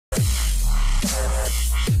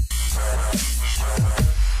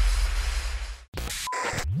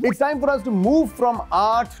It's time for us to move from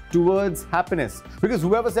art towards happiness. Because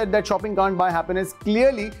whoever said that shopping can't buy happiness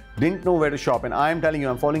clearly didn't know where to shop. And I'm telling you,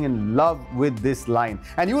 I'm falling in love with this line.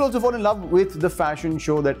 And you will also fall in love with the fashion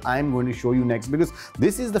show that I'm going to show you next, because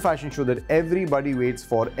this is the fashion show that everybody waits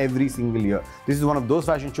for every single year. This is one of those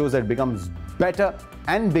fashion shows that becomes better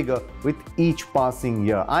and bigger with each passing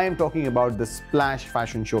year. I am talking about the Splash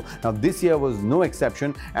fashion show. Now this year was no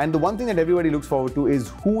exception, and the one thing that everybody looks forward to is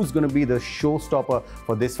who's going to be the showstopper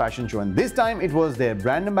for this fashion show. And this time it was their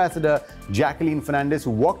brand ambassador Jacqueline Fernandez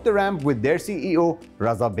who walked the ramp with their CEO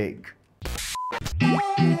Raza Beg.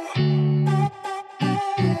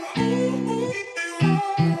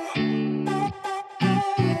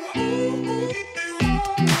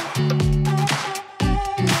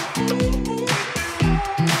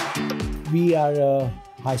 We are a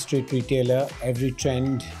high street retailer. Every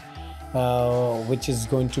trend which is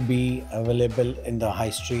going to be available in the high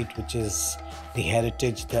street, which is the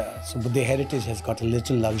heritage. So the heritage has got a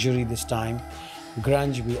little luxury this time.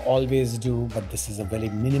 Grunge we always do, but this is a very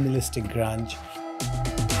minimalistic grunge.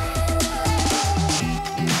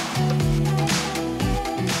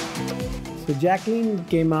 So Jacqueline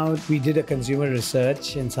came out, we did a consumer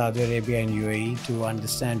research in Saudi Arabia and UAE to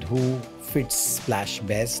understand who fits Splash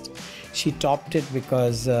best. She topped it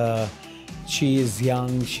because she is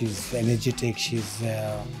young, she's energetic, she's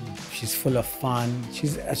full of fun.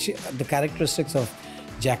 The characteristics of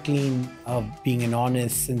Jacqueline being an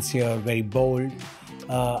honest, sincere, very bold,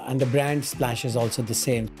 and the brand Splash is also the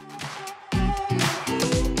same.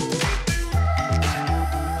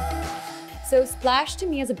 So Splash to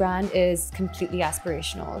me as a brand is completely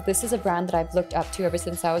aspirational. This is a brand that I've looked up to ever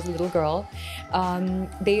since I was a little girl.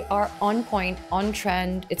 They are on point, on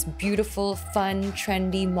trend. It's beautiful, fun,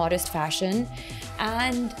 trendy, modest fashion.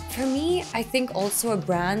 And for me, I think also a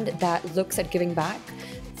brand that looks at giving back.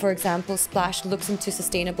 For example, Splash looks into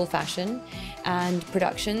sustainable fashion and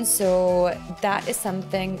production. So that is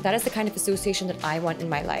the kind of association that I want in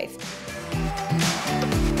my life.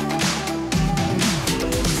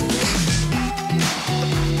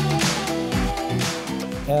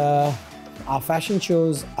 Our fashion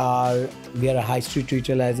shows we are a high street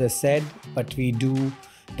retailer, as I said, but the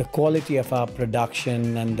quality of our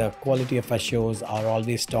production and the quality of our shows are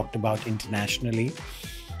always talked about internationally.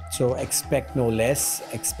 So expect no less,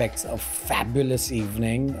 expect a fabulous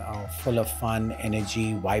evening, full of fun,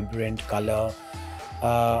 energy, vibrant color,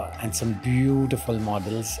 and some beautiful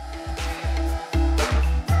models.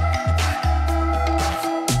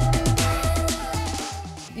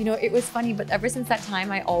 You know, it was funny, but ever since that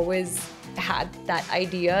time, I always had that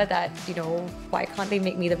idea that, you know, why can't they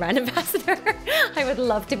make me the brand ambassador? I would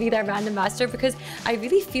love to be their brand ambassador because I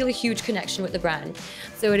really feel a huge connection with the brand.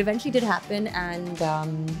 So it eventually did happen, and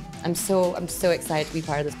I'm so excited to be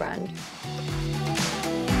part of this brand.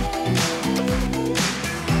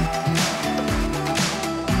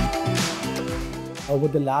 Over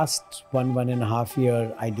the last one and a half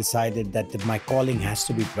year, I decided that my calling has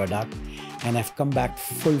to be product, and I've come back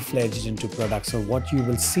full-fledged into product. So what you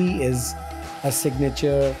will see is a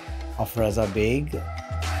signature of Raza Beg.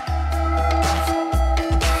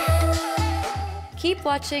 Keep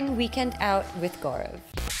watching Weekend Out with Gaurav.